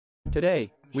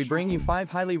Today, we bring you 5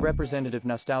 highly representative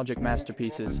nostalgic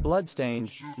masterpieces.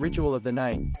 Bloodstained, Ritual of the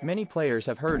Night. Many players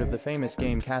have heard of the famous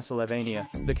game Castlevania.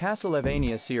 The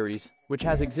Castlevania series, which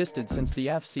has existed since the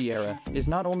FC era, is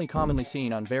not only commonly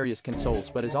seen on various consoles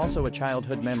but is also a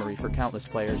childhood memory for countless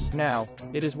players. Now,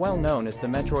 it is well known as the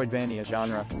Metroidvania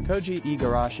genre. Koji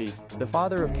Igarashi, the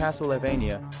father of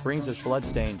Castlevania, brings us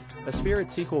Bloodstained, a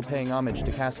spirit sequel paying homage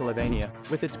to Castlevania.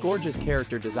 With its gorgeous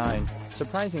character design,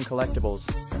 surprising collectibles,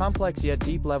 complex yet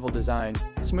deep level design,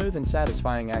 smooth and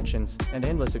satisfying actions, and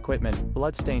endless equipment,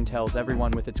 Bloodstained tells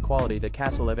everyone with its quality that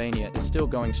Castlevania is still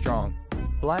going strong.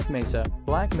 Black Mesa.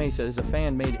 Black Mesa is a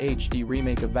fan-made HD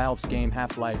remake of Valve's game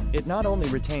Half-Life. It not only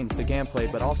retains the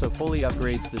gameplay but also fully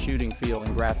upgrades the shooting feel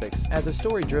and graphics. As a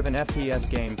story-driven FPS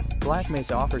game, Black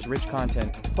Mesa offers rich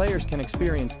content. Players can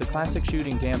experience the classic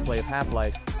shooting gameplay of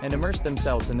Half-Life and immerse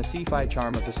themselves in the sci-fi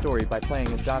charm of the story by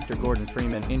playing as Dr. Gordon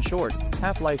Freeman. In short,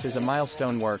 Half-Life is a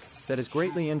milestone work that has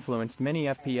greatly influenced many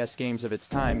FPS games of its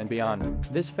time and beyond.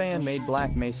 This fan-made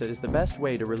Black Mesa is the best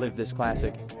way to relive this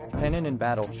classic. Pennin and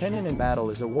Battle. Pennin and Battle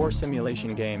is a war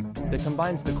simulation game that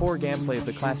combines the core gameplay of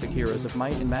the classic Heroes of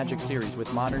Might and Magic series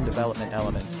with modern development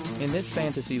elements. In this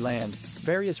fantasy land,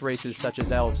 various races such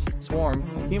as elves, swarm,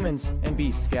 humans, and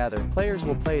beasts gather. Players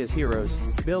will play as heroes,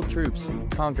 build troops,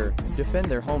 conquer, defend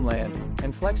their homeland,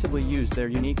 and flexibly use their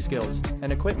unique skills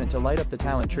and equipment to light up the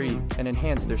talent tree and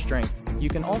enhance their strength. You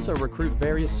can also recruit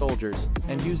various soldiers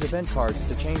and use event cards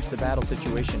to change the battle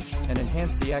situation and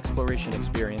enhance the exploration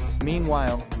experience.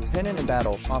 Meanwhile, Pennin and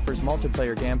Battle offers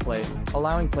multiplayer gameplay,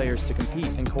 allowing players to compete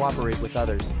and cooperate with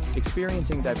others,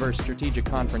 experiencing diverse strategic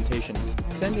confrontations.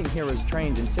 Sending heroes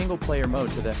trained in single-player mode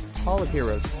to the Hall of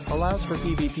Heroes allows for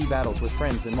PvP battles with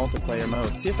friends in multiplayer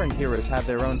mode. Different heroes have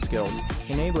their own skills,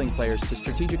 enabling players to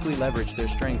strategically leverage their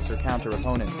strengths or counter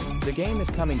opponents. The game is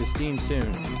coming to Steam soon,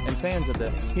 and fans of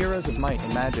the Heroes of Might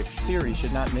and Magic series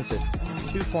should not miss it.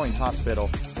 2 Point Hospital.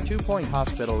 2 Point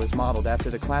Hospital is modeled after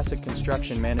the classic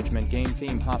construction management game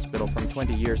Theme Hospital from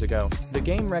 20 years ago. The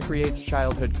game recreates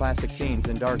childhood classic scenes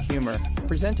and dark humor,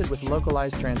 presented with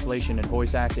localized translation and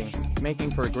voice acting,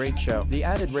 making for a great show. The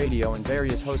added radio and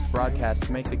various host broadcasts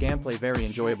make the gameplay very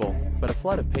enjoyable, but a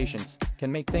flood of patience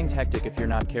can make things hectic if you're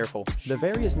not careful. The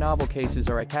various novel cases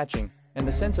are eye-catching, and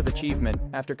the sense of achievement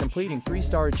after completing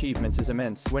 3-star achievements is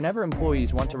immense. Whenever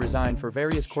employees want to resign for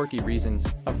various quirky reasons,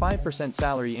 a 5%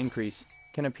 salary increase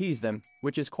can appease them,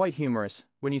 which is quite humorous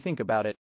when you think about it.